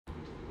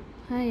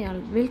Hi all,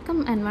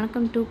 welcome and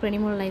welcome to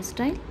Prenimo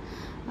Lifestyle.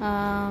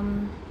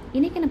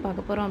 இன்றைக்கி என்ன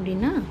பார்க்க போகிறோம்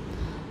அப்படின்னா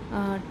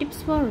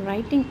tips for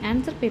writing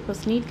answer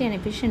papers neatly and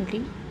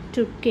efficiently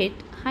to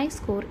get high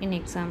score in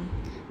exam.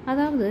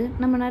 அதாவது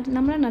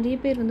நம்மள நிறைய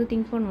பேர்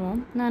திங்க்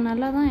பண்ணுவோம், நான்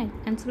நல்லா தான்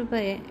ஆன்சர்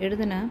பேப்பர்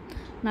எழுதினேன்,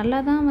 நல்லா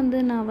தான்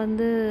நான்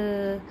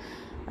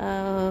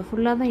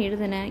ஃபுல்லாக தான்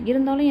எழுதினேன்,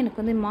 இருந்தாலும்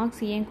எனக்கு மார்க்ஸ்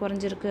ஏன்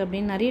குறைஞ்சிருக்கு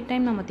அப்படின்னு நிறைய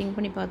டைம் நம்ம திங்க்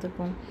பண்ணி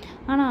பார்த்துருப்போம்.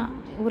 ஆனால்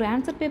ஒரு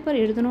ஆன்சர் பேப்பர்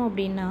எழுதணும்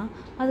அப்படின்னா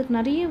அதுக்கு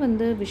நிறைய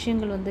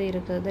விஷயங்கள்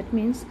இருக்குது. தட்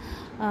மீன்ஸ்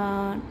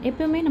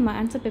எப்போவுமே நம்ம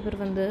ஆன்சர் பேப்பர்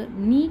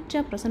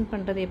நீட்டாக ப்ரெசென்ட்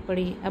பண்ணுறது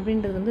எப்படி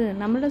அப்படின்றது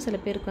நம்மள சில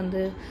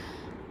பேருக்கு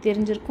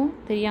தெரிஞ்சிருக்கும்,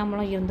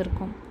 தெரியாமலும்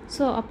இருந்திருக்கும்.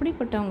 ஸோ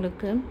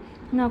அப்படிப்பட்டவங்களுக்கு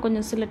நான்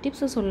கொஞ்சம் சில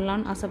டிப்ஸை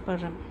சொல்லலான்னு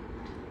ஆசைப்பட்றேன்.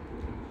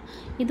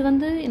 இது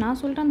நான்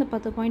சொல்லிட்ட அந்த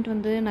 10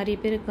 பாயிண்ட் நிறைய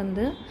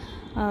பேருக்கு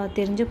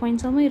தெரிஞ்ச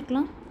பாயிண்ட்ஸாகவும்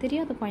இருக்கலாம்,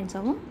 தெரியாத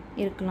பாயிண்ட்ஸாகவும்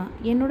இருக்கலாம்.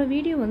 என்னோடய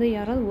வீடியோ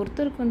யாராவது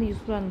ஒருத்தருக்கு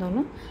யூஸ்ஃபுல்லாக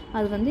இருந்தாலும்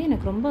அது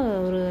எனக்கு ரொம்ப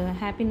ஒரு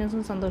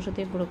ஹாப்பினஸும்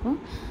சந்தோஷத்தையும் கொடுக்கும்.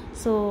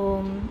 ஸோ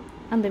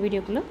அந்த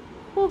வீடியோக்குள்ளே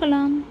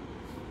போகலாம்.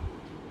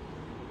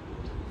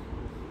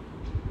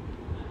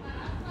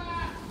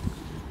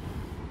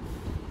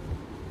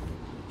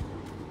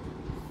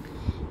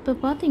 இப்போ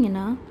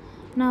பார்த்தீங்கன்னா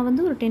நான்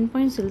ஒரு 10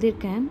 பாயிண்ட்ஸ்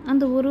எழுதியிருக்கேன்.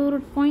 அந்த ஒரு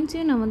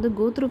பாயிண்ட்ஸையும் நான்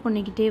கோத்ரூ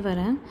பண்ணிக்கிட்டே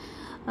வரேன்.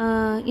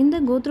 இந்த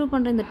கோத்ரூ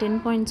பண்ணுற இந்த 10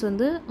 பாயிண்ட்ஸ்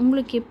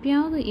உங்களுக்கு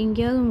எப்பயாவது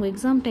எங்கேயாவது உங்கள்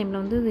எக்ஸாம்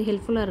டைமில் இது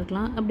ஹெல்ப்ஃபுல்லாக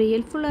இருக்கலாம். அப்படி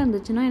ஹெல்ப்ஃபுல்லாக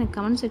இருந்துச்சுன்னா எனக்கு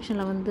கமெண்ட்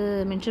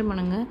செக்ஷனில் மென்ஷன்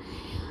பண்ணுங்கள்.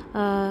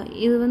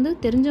 இது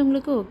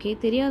தெரிஞ்சவங்களுக்கு ஓகே,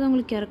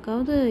 தெரியாதவங்களுக்கு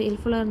யாருக்காவது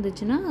ஹெல்ப்ஃபுல்லாக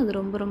இருந்துச்சுன்னா அது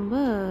ரொம்ப ரொம்ப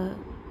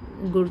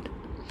குட்.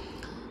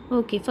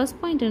 ஓகே, ஃபஸ்ட்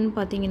பாயிண்ட் என்னென்னு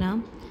பார்த்தீங்கன்னா,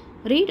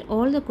 read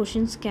all the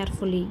questions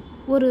carefully.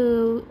 ஒரு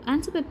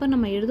ஆன்சர் பேப்பர்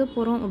நம்ம எழுத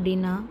போகிறோம்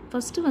அப்படின்னா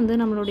ஃபஸ்ட்டு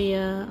நம்மளுடைய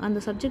அந்த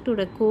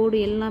சப்ஜெக்டோட கோடு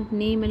எல்லாம்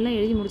நேம் எல்லாம்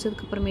எழுதி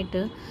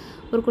முடிச்சதுக்கப்புறமேட்டு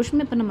ஒரு கொஷின்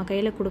பேப்பர் நம்ம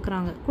கையில்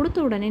கொடுக்குறாங்க. கொடுத்த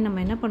உடனே நம்ம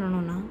என்ன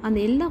பண்ணணும்னா அந்த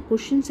எல்லா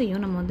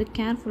கொஷின்ஸையும் நம்ம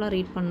கேர்ஃபுல்லாக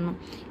ரீட் பண்ணணும்.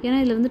 ஏன்னா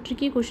இதில்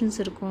ட்ரிக்கி கொஷின்ஸ்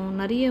இருக்கும்,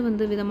 நிறைய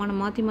விதமான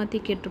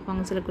மாற்றி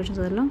கேட்டிருப்பாங்க சில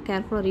கொஷின்ஸ், அதெல்லாம்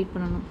கேர்ஃபுல்லாக ரீட்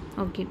பண்ணணும்.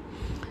 ஓகே,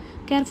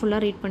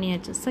 கேர்ஃபுல்லாக ரீட்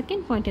பண்ணியாச்சு.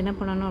 செகண்ட் பாயிண்ட் என்ன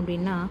பண்ணணும்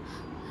அப்படின்னா,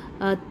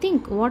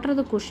 think what are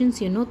the questions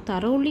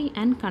தரோலி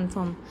and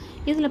confirm.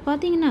 இதில்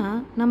பார்த்தீங்கன்னா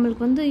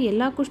நம்மளுக்கு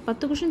எல்லா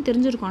 10 கொஷின்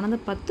தெரிஞ்சிருக்கும். ஆனால் அந்த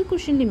 10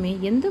 கொஷின்லையுமே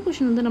எந்த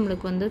கொஷின்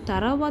நம்மளுக்கு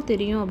தரவாக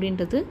தெரியும்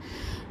அப்படின்றது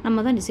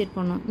நம்ம தான் டிசைட்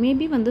பண்ணணும்.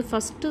 மேபி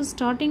ஃபஸ்ட்டு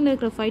ஸ்டார்டிங்கில்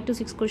இருக்கிற 5 to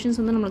 6 கொஷின்ஸ்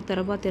நம்மளுக்கு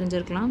தரவாக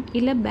தெரிஞ்சிருக்கலாம்.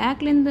 இல்லை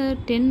பேக்லேருந்து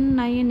 10,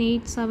 9,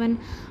 8, 7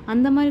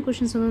 அந்த மாதிரி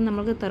கொஷின்ஸ்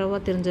நம்மளுக்கு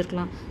தரவாக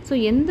தெரிஞ்சிருக்கலாம். ஸோ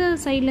எந்த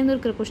சைட்லேருந்து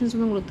இருக்கிற கொஷின்ஸ்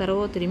உங்களுக்கு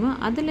தரவாக தெரியுமோ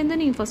அதுலேருந்து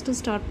நீங்கள் ஃபஸ்ட்டு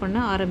ஸ்டார்ட் பண்ண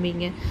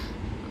ஆரம்பிங்க.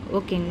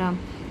 ஓகேங்களா?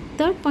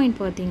 தேர்ட் பாயிண்ட்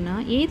பார்த்தீங்கன்னா,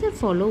 either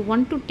follow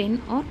 1 to 10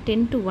 R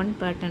 10 to 1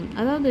 pattern.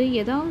 அதாவது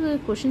ஏதாவது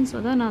கொஷின்ஸ்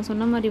நான்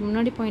சொன்ன மாதிரி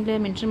முன்னாடி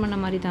பாயிண்டில் மென்ஷன் பண்ண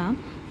மாதிரி தான்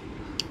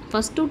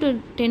first 2 to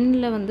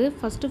 10ல்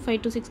first 5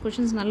 to 6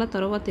 questions நல்லா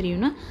தரவாக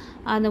தெரியும்னா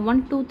அந்த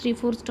 1, 2, 3,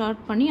 4 ஸ்டார்ட்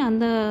பண்ணி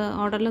அந்த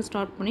ஆர்டரில்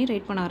ஸ்டார்ட் பண்ணி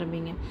ரைட் பண்ண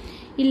ஆரம்பிங்க.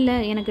 இல்லை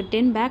எனக்கு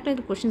 10 பேக்கில்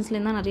இருக்கிற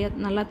கொஷின்ஸ்லேருந்து தான் நிறையா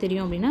நல்லா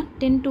தெரியும் அப்படின்னா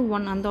 10 to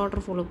 1 அந்த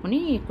ஆர்டர் ஃபாலோ பண்ணி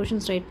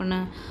கொஷின்ஸ் ரைட் பண்ண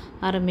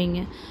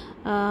ஆரம்பிங்க.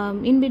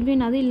 இன்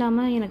பிட்வீன் அது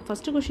இல்லாமல் எனக்கு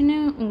ஃபஸ்ட்டு கொஷினே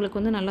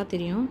உங்களுக்கு நல்லா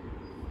தெரியும்,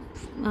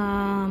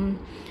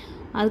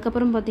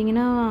 அதுக்கப்புறம்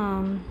பார்த்தீங்கன்னா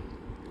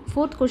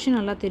 4th கொஷின்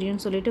நல்லா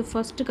தெரியும்னு சொல்லிட்டு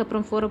ஃபஸ்ட்டுக்கு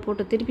அப்புறம் 4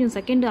 போட்டு திருப்பியும்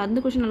செகண்ட் அந்த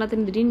கொஷின் நல்லா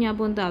தெரியும் திடீர்னு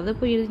ஞாபகம் அதை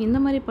போய் இந்த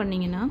மாதிரி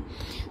பண்ணிங்கன்னா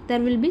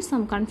there will be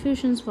some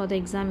confusions for the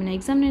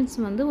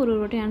examiners ஒரு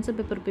வாட்டி ஆன்சர்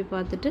பேப்பர் போய்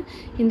பார்த்துட்டு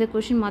இந்த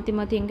கொஷின்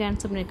மாற்றி எங்கே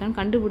ஆன்சர் பண்ணியிருக்கான்னு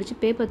கண்டுபிடிச்சி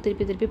பேப்பர்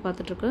திருப்பி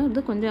பார்த்துட்ருக்கு.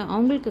 அது கொஞ்சம்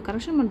அவங்களுக்கு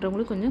கரெக்ஷன்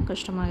பண்ணுறவங்களுக்கு கொஞ்சம்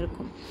கஷ்டமாக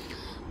இருக்கும்.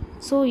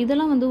 ஸோ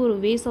இதெல்லாம் ஒரு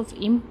ways of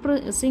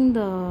impressing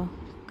the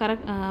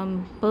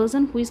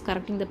person who is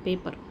correcting the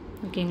paper.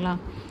 ஓகேங்களா?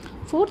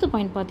 4th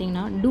பாயிண்ட்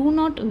பார்த்தீங்கன்னா, two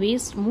not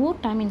waste more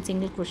time in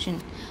single question.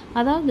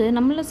 அதாவது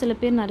நம்மள சில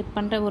பேர்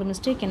பண்ணுற ஒரு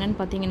மிஸ்டேக் என்னென்னு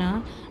பார்த்தீங்கன்னா,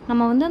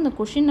 நம்ம அந்த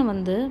கொஷினை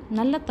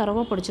நல்ல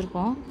தரவாக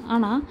படிச்சிருப்போம்.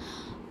 ஆனால்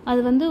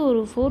அது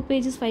ஒரு 4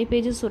 pages 5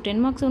 pages so 10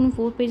 marks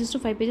 4 pages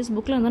to 5 pages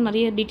புக்கில்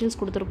நிறைய டீட்டெயில்ஸ்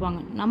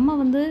கொடுத்துருப்பாங்க. நம்ம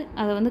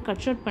அதை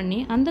கட் ஷார்ட் பண்ணி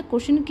அந்த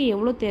கொஷினுக்கு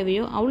எவ்வளோ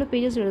தேவையோ அவ்வளோ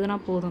பேஜஸ் எழுதினா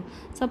போதும்.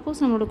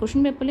 சப்போஸ் நம்மளோட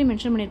கொஷின் பேப்பர்லேயே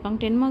மென்ஷன் பண்ணியிருப்பாங்க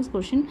 10 marks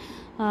question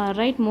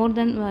right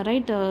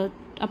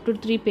up to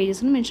 3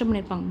 pagesன்னு mention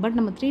பண்ணியிருப்பாங்க. பட்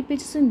நம்ம 3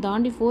 pagesன்னு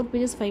தாண்டி 4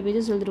 pages 5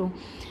 pages எழுதுருவோம்.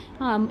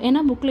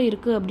 ஏன்னா புக்கில்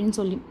இருக்குது அப்படின்னு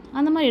சொல்லி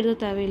அந்த மாதிரி எழுத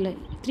தேவையில்லை.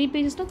 3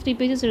 pagesனால் 3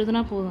 pages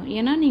எழுதுனா போதும்.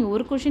 ஏன்னா நீங்கள்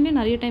ஒரு கொஷின்லேயே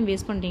நிறைய டைம்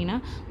வேஸ்ட் பண்ணிட்டீங்கன்னா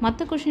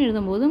மற்ற கொஷின்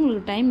எழுதும்போது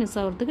உங்களுக்கு டைம் மிஸ்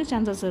ஆகிறதுக்கு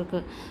சான்சஸ்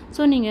இருக்குது.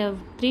 ஸோ நீங்கள்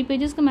 3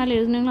 pagesக்கு மேலே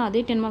எழுதுனீங்களா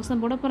அதே 10 marks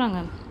தான் போட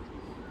போகிறாங்க.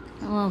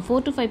 4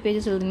 to 5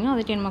 pages எழுதுனீங்கன்னா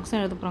அதே 10 marks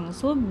தான் எழுத போகிறாங்க.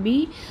 ஸோ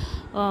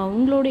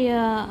உங்களுடைய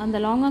அந்த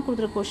லாங்காக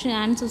கொடுத்துற கொஷின்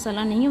ஆன்சர்ஸ்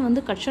எல்லாம்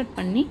நீங்கள் கட் ஷார்ட்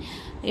பண்ணி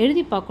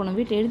எழுதி பார்க்கணும்.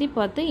 வீட்டில் எழுதி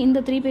பார்த்து இந்த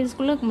 3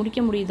 pagesக்குள்ளே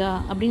முடிக்க முடியுதா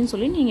அப்படின்னு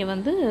சொல்லி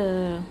நீங்கள்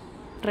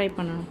ட்ரை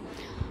பண்ணணும்.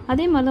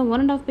 அதே மாதிரி தான்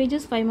 1.5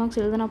 pages 5 marks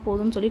எழுதுனா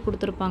போதும்னு சொல்லி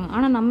கொடுத்துருப்பாங்க.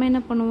 ஆனால் நம்ம என்ன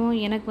பண்ணுவோம்,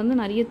 எனக்கு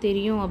நிறைய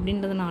தெரியும்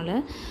அப்படின்றதுனால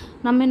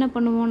நம்ம என்ன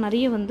பண்ணுவோம்,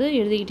 நிறைய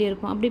எழுதிக்கிட்டே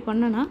இருப்போம். அப்படி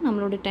பண்ணனா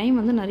நம்மளோட டைம்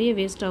நிறைய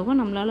வேஸ்ட் ஆகும்.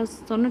 நம்மளால்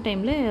சொன்ன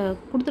டைமில்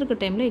கொடுத்துருக்க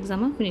டைமில்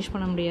எக்ஸாமை ஃபினிஷ்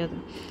பண்ண முடியாது.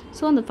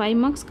 ஸோ அந்த 5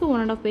 marksக்கு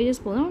 1.5 pages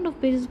போதும்,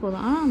 1.5 pages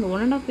போதும். ஆனால் அந்த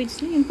 1.5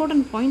 pagesலேயும்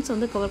இம்பார்ட்டன்ட் பாயிண்ட்ஸ்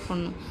கவர்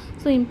பண்ணணும்.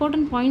 ஸோ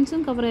இம்பார்ட்டன்ட்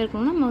பாயிண்ட்ஸும் கவர்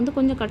ஆகிருக்கணும்னா நம்ம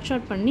கொஞ்சம் கட்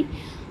ஷார்ட் பண்ணி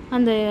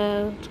அந்த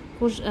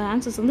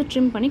ஆன்சர்ஸ் வந்து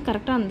ட்ரிம் பண்ணி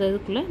கரெக்டாக அந்த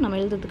இதுக்குள்ளே நம்ம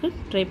எழுதுறதுக்கு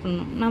ட்ரை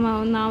பண்ணணும்.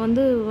 நான்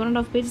வந்து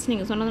 1.5 pages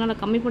நீங்கள் சொன்னதுனால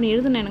கம்மி பண்ணி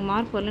எழுதுனேன் எனக்கு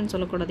மார்க் வரலன்னு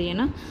சொல்லக்கூடாது.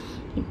 ஏன்னா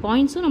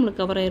பாயிண்ட்ஸும்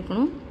நம்மளுக்கு கவர்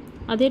ஆகிருக்கணும்,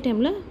 அதே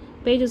டைமில்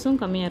பேஜஸும்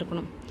கம்மியாக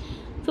இருக்கணும்.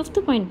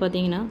 5th பாயிண்ட்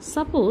பார்த்தீங்கன்னா,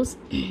 suppose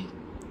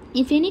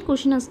if any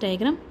question has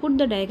diagram, put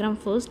the diagram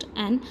first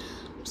and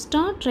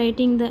start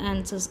writing the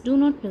answers. Do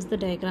not miss the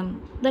diagram.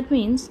 That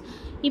means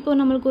இப்போ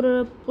நம்மளுக்கு ஒரு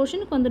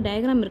கொஷனுக்கு வந்து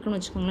டயக்ராம் இருக்குன்னு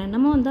வச்சுக்கோங்களேன்,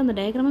 நம்ம வந்து அந்த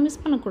டயக்ராமை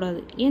மிஸ் பண்ணக்கூடாது.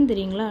 ஏன்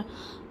தெரியுங்களா?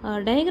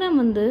 டயக்ராம்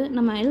வந்து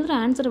நம்ம எழுதுகிற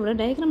ஆன்சரை விட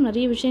டயக்ராம்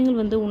நிறைய விஷயங்கள்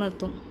வந்து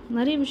உணர்த்தும்.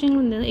 நிறைய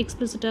விஷயங்கள் வந்து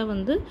எக்ஸ்பிளிசிட்டாக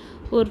வந்து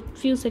ஒரு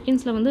ஃபியூ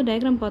செகண்ட்ஸில் வந்து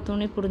டயக்ராம்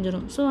பார்த்தோன்னே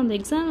புரிஞ்சிடும். ஸோ அந்த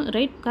எக்ஸாம்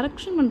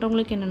கரெக்ஷன்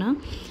பண்ணுறவங்களுக்கு என்னென்னா,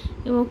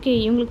 ஓகே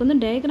இவங்களுக்கு வந்து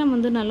டயக்ராம்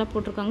வந்து நல்லா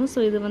போட்டிருக்காங்க,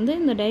 ஸோ இது வந்து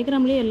இந்த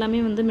டயக்ராம்லேயே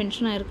எல்லாமே வந்து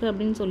மென்ஷன் ஆகிருக்கு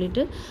அப்படின்னு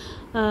சொல்லிட்டு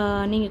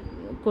நீங்கள்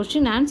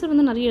கொஸ்டின் ஆன்சர்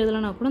வந்து நிறைய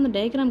எழுதலைனா கூட அந்த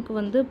டயக்ராமுக்கு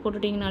வந்து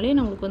போட்டுட்டிங்கனாலே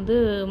நம்மளுக்கு வந்து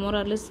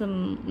மோரார்லெஸ்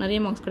நிறைய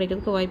மார்க்ஸ்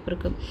கிடைக்கிறதுக்கு வாய்ப்பு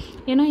இருக்குது.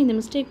 ஏன்னா இந்த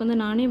மிஸ்டேக் வந்து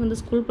நானே வந்து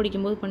ஸ்கூல்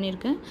படிக்கும்போது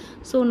பண்ணியிருக்கேன்.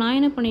 ஸோ நான்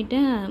என்ன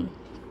பண்ணிட்டேன்,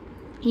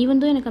 ஈவன்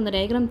தான் எனக்கு அந்த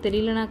டயக்ராம்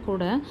தெரியலனா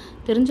கூட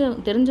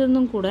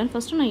தெரிஞ்சிருந்தும் கூட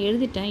ஃபஸ்ட்டு நான்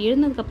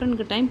எழுதினதுக்கப்புறம்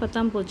எனக்கு டைம்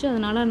பத்தாமல் போச்சு,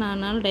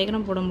 என்னால்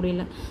டயக்ராம் போட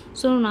முடியல.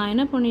 ஸோ நான்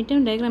என்ன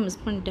பண்ணிட்டேன், டயக்ராம்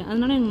மிஸ் பண்ணிட்டேன்.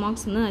 அதனால் எனக்கு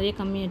மார்க்ஸ் வந்து நிறைய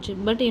கம்மியாச்சு.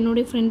 பட்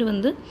என்னுடைய ஃப்ரெண்டு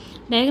வந்து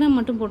டயக்ராம்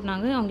மட்டும்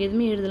போட்டாங்க, அவங்க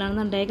எதுவுமே எழுதலான்னு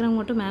தான் டயக்ராம்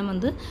மட்டும் மேம்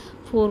வந்து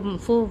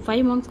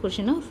 5 மார்க்ஸ்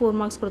கொஷின்னா 4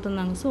 மார்க்ஸ்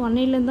கொடுத்துருந்தாங்க. ஸோ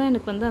அன்னையிலேருந்து தான்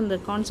எனக்கு வந்து அந்த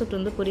கான்செப்ட்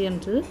வந்து புரிய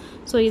ஆரம்பிச்சது.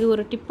 ஸோ இது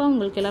ஒரு டிப்பாக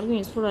உங்களுக்கு எல்லாருக்கும்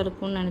யூஸ்ஃபுல்லாக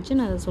இருக்கும்னு நினச்சி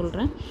நான் அதை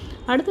சொல்கிறேன்.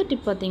 அடுத்த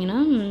டிப் பார்த்தீங்கன்னா,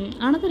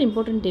 another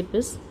important tip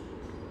is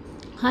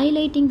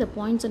highlighting the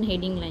points and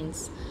heading lines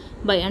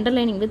by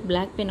underlining with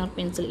black pen or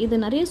pencil. இது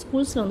நிறைய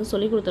ஸ்கூல்ஸில் வந்து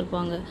சொல்லி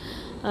கொடுத்துருப்பாங்க.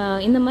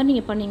 இந்த மாதிரி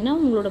நீங்கள் பண்ணிங்கன்னா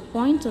உங்களோட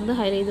பாயிண்ட்ஸ் வந்து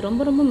ஹைலைட். இது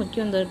ரொம்ப ரொம்ப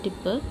முக்கியம் இந்த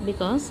டிப்பு.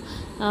 பிகாஸ்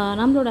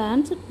நம்மளோட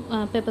ஆன்சர்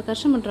பேப்பர்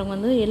கரெக்ஷன் பண்ணுறவங்க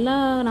வந்து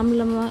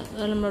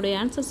நம்மளுடைய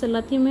ஆன்சர்ஸ்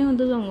எல்லாத்தையுமே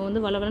வந்து அவங்க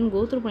வந்து வளவலன்னு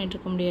கோத்ரூ பண்ணிகிட்டு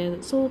இருக்க முடியாது.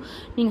 ஸோ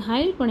நீங்கள்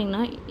ஹைலைட்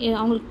பண்ணிங்கன்னா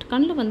அவங்களுக்கு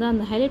கண்ணில் வந்து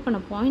அந்த ஹைலைட்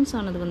பண்ண பாயிண்ட்ஸ்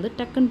ஆனது வந்து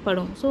டக்குன்னு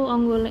படும். ஸோ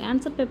அவங்களோட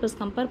ஆன்சர் பேப்பர்ஸ்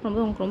கம்பேர்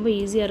பண்ணும்போது அவங்களுக்கு ரொம்ப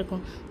ஈஸியாக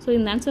இருக்கும். ஸோ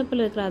இந்த ஆன்சர்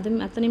பேப்பரில் இருக்கிற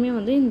அத்தனையுமே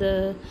வந்து இந்த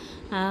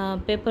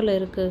பேப்பரில்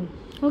இருக்குது,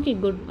 ஓகே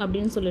குட்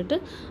அப்படின்னு சொல்லிட்டு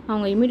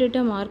அவங்க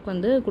இமீடியட்டாக மார்க்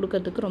வந்து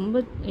கொடுக்கறதுக்கு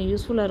ரொம்ப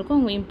யூஸ்ஃபுல்லாக இருக்கும்.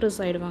 அவங்க இம்ப்ரெஸ்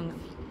ஆகிடுவாங்க.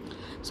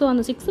 ஸோ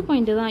அந்த 6th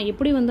பாயிண்ட்டு தான்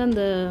எப்படி வந்து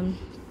அந்த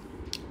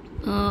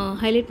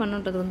ஹைலைட்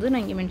பண்ணுன்றது வந்து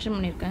நான் இங்கே மென்ஷன்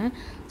பண்ணியிருக்கேன்.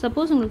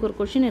 சப்போஸ் உங்களுக்கு ஒரு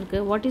கொஷின்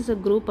இருக்குது, வாட் இஸ் அ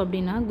குரூப்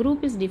அப்படின்னா,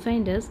 group is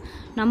defined as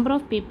number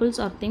of peoples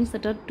are things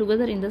that are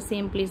together in the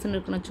same பிளேஸ்ன்னு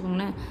இருக்குன்னு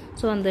வச்சுக்கோங்களேன்.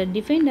 ஸோ அந்த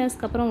டிஃபைன்ட்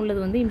ஆஸ்க்கு அப்புறம் உள்ளது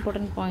வந்து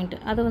இம்பார்ட்டன்ட் பாயிண்ட்.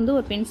 அதை வந்து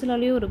ஒரு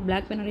பென்சிலாலேயோ ஒரு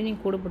பிளாக் பென்னாலேயும்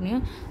நீங்கள் கூட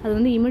பண்ணியும் அது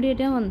வந்து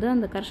இமீடியட்டாக வந்து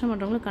அந்த கரெக்ஷன்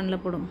பண்ணுறவங்களுக்கு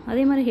கண்ணில் படும்.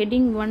 அதே மாதிரி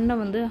ஹெட்டிங் 1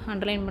 வந்து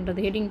அண்டர்லைன்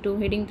பண்ணுறது, ஹெட்டிங் 2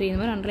 ஹெட்டிங் 3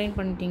 இந்த மாதிரி அண்டர்லைன்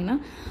பண்ணிட்டீங்கன்னா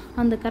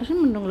அந்த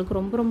கரெக்ஷன் பண்ணுறவங்களுக்கு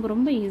ரொம்ப ரொம்ப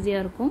ரொம்ப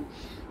ஈஸியாக இருக்கும்.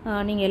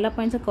 நீங்கள் எல்லா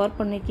பாயிண்ட்ஸும் கவர்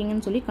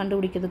பண்ணியிருக்கீங்கன்னு சொல்லி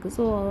கண்டுபிடிக்கிறதுக்கு.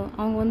 ஸோ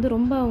அவங்க வந்து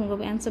ரொம்ப அவங்க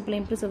ஆன்சரில்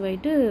இம்ப்ரெசிவ்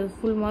ஆகிட்டு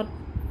ஃபுல் மார்க்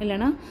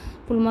இல்லைனா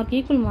ஃபுல் மார்க்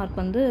ஈக்குவல் மார்க்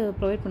வந்து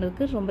ப்ரொவைட்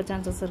பண்ணுறதுக்கு ரொம்ப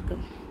சான்சஸ்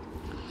இருக்குது.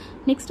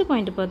 நெக்ஸ்ட்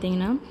பாயிண்ட்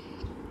பார்த்தீங்கன்னா,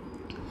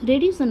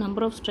 reduce the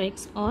number of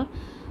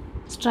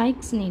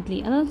strikes neatly.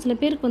 அதாவது சில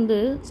பேருக்கு வந்து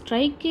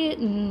ஸ்ட்ரைக்கே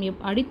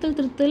அடித்தல்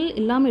திருத்தல்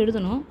இல்லாமல்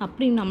எழுதணும்,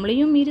 அப்படி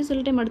நம்மளையும் மீறி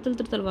சில டைம் அடித்தல்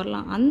திருத்தல்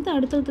வரலாம். அந்த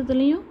அடித்தல்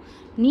திருத்தலையும்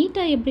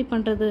நீட்டாக எப்படி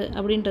பண்ணுறது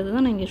அப்படின்றது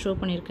தான் நான் இங்கே ஷோ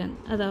பண்ணியிருக்கேன்.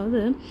 அதாவது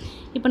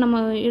இப்போ நம்ம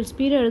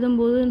ஸ்பீடாக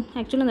எழுதும்போது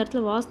ஆக்சுவலாக அந்த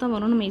இடத்துல வாஸ் தான்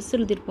வரணும், நம்ம இஸ்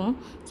எழுதியிருப்போம்.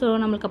 ஸோ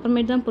நம்மளுக்கு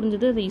அப்புறமேட்டு தான்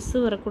புரிஞ்சுது அது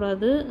இஸ்ஸு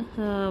வரக்கூடாது,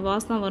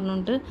 வாஸ் தான்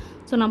வரணுன்ட்டு.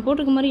 ஸோ நான்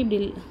போட்டிருக்க மாதிரி இப்படி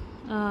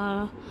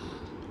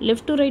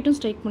லெஃப்ட் டு ரைட்டும்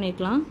ஸ்ட்ரைக்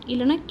பண்ணியிருக்கலாம்,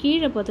 இல்லைனா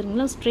கீழே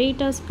பார்த்துருக்கீங்களா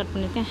ஸ்ட்ரெயிட்டாக கட்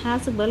பண்ணியிருக்கேன்.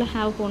 ஹேஸுக்கு பதில்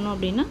ஹேவ் போடணும்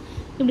அப்படின்னா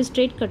இப்படி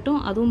ஸ்ட்ரெயிட்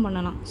கட்டும் அதுவும்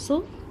பண்ணலாம். So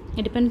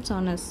it depends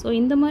on us. So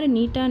இந்த மாதிரி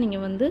நீட்டாக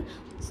நீங்கள் வந்து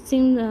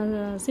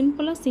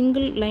சிம்பிளாக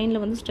சிங்கிள்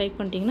லைனில் வந்து ஸ்ட்ரைக்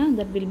பண்ணிட்டீங்கன்னா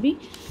that will be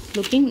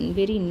looking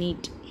very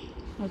NEET.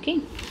 Okay,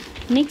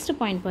 next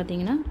point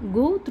பார்த்தீங்கன்னா,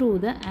 go through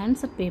the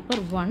answer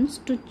paper once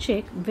to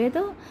check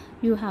whether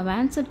you have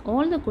answered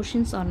all the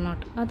questions R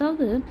not.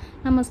 அதாவது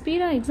நம்ம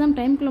ஸ்பீடாக எக்ஸாம்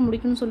டைமுக்குள்ளே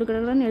முடிக்கணும்னு சொல்லி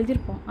கிடக்குறான்னு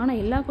எழுதியிருப்போம், ஆனால்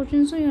எல்லா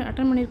கொஷின்ஸும்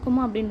அட்டன்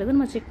பண்ணியிருக்கோமா அப்படின்றத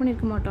நம்ம செக்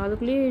பண்ணியிருக்க மாட்டோம்.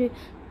 அதுக்குள்ளேயே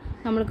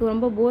நம்மளுக்கு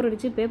ரொம்ப போர்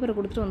அடித்து பேப்பரை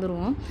கொடுத்துட்டு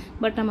வந்துடுவோம்.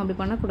 பட் நம்ம அப்படி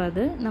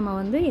பண்ணக்கூடாது. நம்ம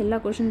வந்து எல்லா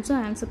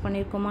கொஷின்ஸும் ஆன்சர்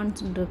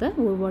பண்ணியிருக்கோமான்றதை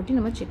ஒரு வாட்டி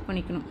நம்ம செக்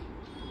பண்ணிக்கணும்.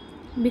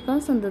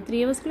 பிகாஸ் அந்த 3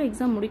 ஹவர்ஸ்க்குள்ளே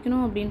எக்ஸாம்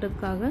முடிக்கணும்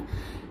அப்படின்றதுக்காக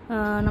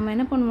நம்ம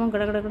என்ன பண்ணுவோம்,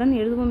 கடகடன்னு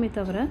எழுதுவோமே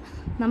தவிர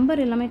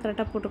நம்பர் எல்லாமே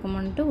கரெக்டாக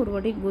போட்டுக்கோமான்ட்டு ஒரு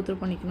வாட்டி கோத்ரூ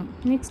பண்ணிக்கணும்.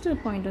 நெக்ஸ்ட்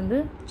பாயிண்ட் வந்து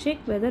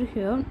check weather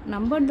here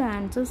number the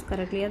answers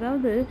correctly.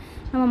 அதாவது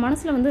நம்ம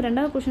மனசில் வந்து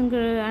 2வது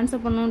கொஷனுக்கு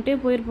ஆன்சர் பண்ணோன்ட்டே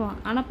போயிருப்போம்,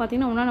 ஆனால்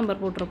பார்த்தீங்கன்னா 1ஆம்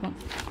நம்பர் போட்டிருப்போம்.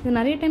 இது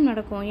நிறைய டைம்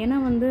நடக்கும். ஏன்னா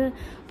வந்து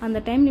அந்த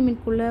டைம்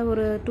லிமிட்குள்ளே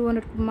ஒரு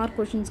 200 மார்க்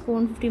கொஷின்ஸ்க்கோ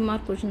 150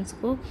 மார்க்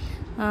கொஷின்ஸ்க்கோ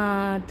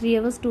 3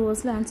 ஹவர்ஸ் 2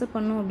 ஹவர்ஸில் ஆன்சர்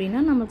பண்ணோம்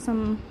அப்படின்னா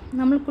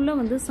நம்மளுக்குள்ளே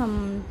வந்து சம்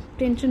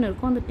டென்ஷன்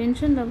இருக்கும். அந்த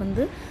டென்ஷனில்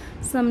வந்து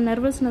சம்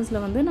நர்வஸ்னஸில்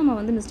வந்து நம்ம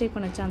வந்து மிஸ்டேக்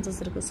பண்ண சான்சஸ்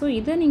இருக்குது. ஸோ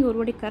இதை நீங்கள் ஒரு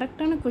வாட்டி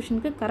கரெக்டான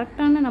கொஷனுக்கு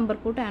கரெக்டான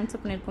நம்பர் போட்டு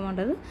ஆன்சர்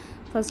பண்ணியிருக்கோமான்றது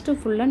ஃபஸ்ட்டு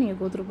ஃபுல்லாக நீங்கள்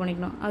கோத்ரூ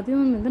பண்ணிக்கணும்.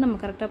 அதுவும் வந்து நம்ம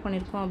கரெக்டாக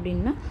பண்ணியிருக்கோம்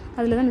அப்படின்னா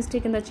அதில் தான்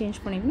மிஸ்டேக் இருந்தால் சேஞ்ச்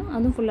பண்ணிக்கணும்.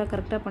 அதுவும் ஃபுல்லாக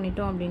கரெக்டாக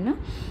பண்ணிட்டோம் அப்படின்னா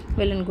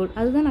வெல் அண்ட் குட்.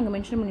 அதுதான் நாங்கள்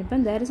மென்ஷன்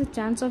பண்ணியிருப்பேன். There is a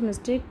chance of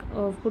mistake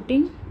of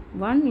pudding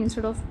 1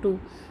 instead of 2.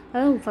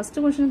 அதாவது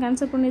ஃபஸ்ட்டு கொஷனுக்கு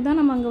ஆன்சர் பண்ணி தான்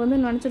நம்ம அங்கே வந்து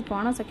நினச்சிருப்போம்,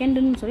 ஆனால்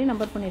செகண்டுன்னு சொல்லி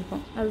நம்பர்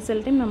பண்ணியிருப்போம். அது சில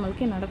டைம்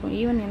நம்மளுக்கே நடக்கும்.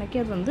 ஈவன் எனக்கே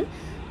அது வந்து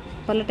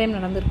பல டைம்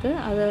நடந்திருக்கு.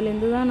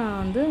 அதுலேருந்து தான் நான்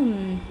வந்து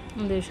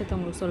இந்த விஷயத்தை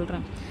உங்களுக்கு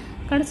சொல்கிறேன்.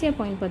 கடைசியாக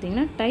பாயிண்ட்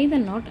பார்த்தீங்கன்னா, tie the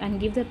not and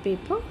give the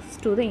papers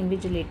to the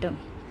invigilator.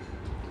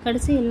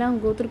 கடைசி எல்லாம்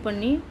கோத்ரூ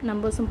பண்ணி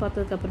நம்பர்ஸும்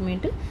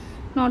பார்த்ததுக்கப்புறமேட்டு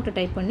நாட்டை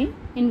டைப் பண்ணி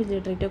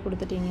இன்விஜிலேட்டர்கிட்ட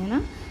கொடுத்துட்டிங்கன்னா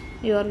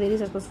யூ ஆர் வெரி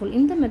சக்ஸஸ்ஃபுல்.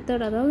 இந்த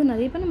மெத்தட், அதாவது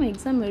நிறைய பேர் நம்ம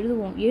எக்ஸாம்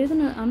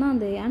எழுதுன ஆனால்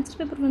அந்த ஆன்சர்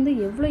பேப்பர் வந்து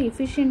எவ்வளோ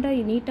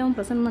எஃபிஷியண்ட்டாக நீட்டாகவும்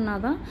ப்ரெசென்ட்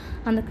பண்ணால் தான்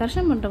அந்த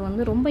கரெக்ஷன் பண்ணுற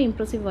வந்து ரொம்ப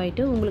இம்ப்ரெசிவ்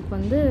ஆகிட்டு உங்களுக்கு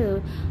வந்து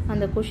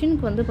அந்த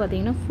கொஷினுக்கு வந்து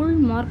பார்த்திங்கன்னா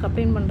ஃபுல் மார்க்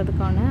அப்ளைன்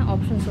பண்ணுறதுக்கான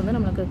ஆப்ஷன்ஸ் வந்து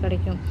நம்மளுக்கு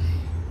கிடைக்கும்.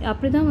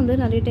 அப்படி தான் வந்து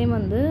நிறைய டைம்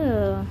வந்து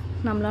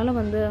நம்மளால்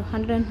வந்து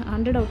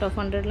 100 அவுட் ஆஃப்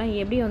 100லாம்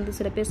எப்படி வந்து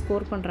சில பேர்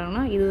ஸ்கோர்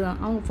பண்ணுறாங்கன்னா இதுதான்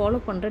அவங்க ஃபாலோ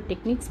பண்ணுற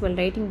டெக்னிக்ஸ் வெல்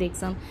ரைட்டிங் தி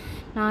எக்ஸாம்.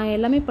 நான்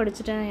எல்லாமே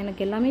படிச்சுட்டேன்,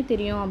 எனக்கு எல்லாமே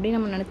தெரியும் அப்படின்னு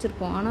நம்ம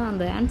நினச்சிருப்போம். ஆனால்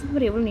அந்த ஆன்சர்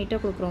பேப்பர் எவ்வளோ நீட்டாக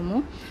கொடுக்குறோமோ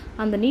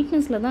அந்த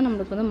நீட்னஸில் தான்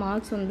நம்மளுக்கு வந்து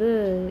மார்க்ஸ் வந்து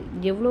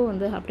எவ்வளோ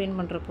வந்து அப்ளைன்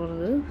பண்ணுற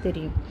போகிறது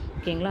தெரியும்.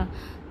 ஓகேங்களா?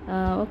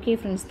 ஓகே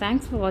ஃப்ரெண்ட்ஸ்,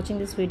 தேங்க்ஸ் ஃபார்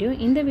வாட்சிங் திஸ் வீடியோ.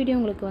 இந்த வீடியோ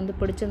உங்களுக்கு வந்து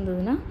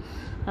பிடிச்சிருந்ததுன்னா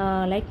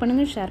லைக்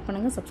பண்ணுங்கள், ஷேர்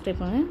பண்ணுங்கள்,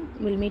 சப்ஸ்கிரைப் பண்ணுங்கள்.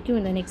 Will meet you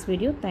in the next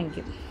video.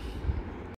 Thank you.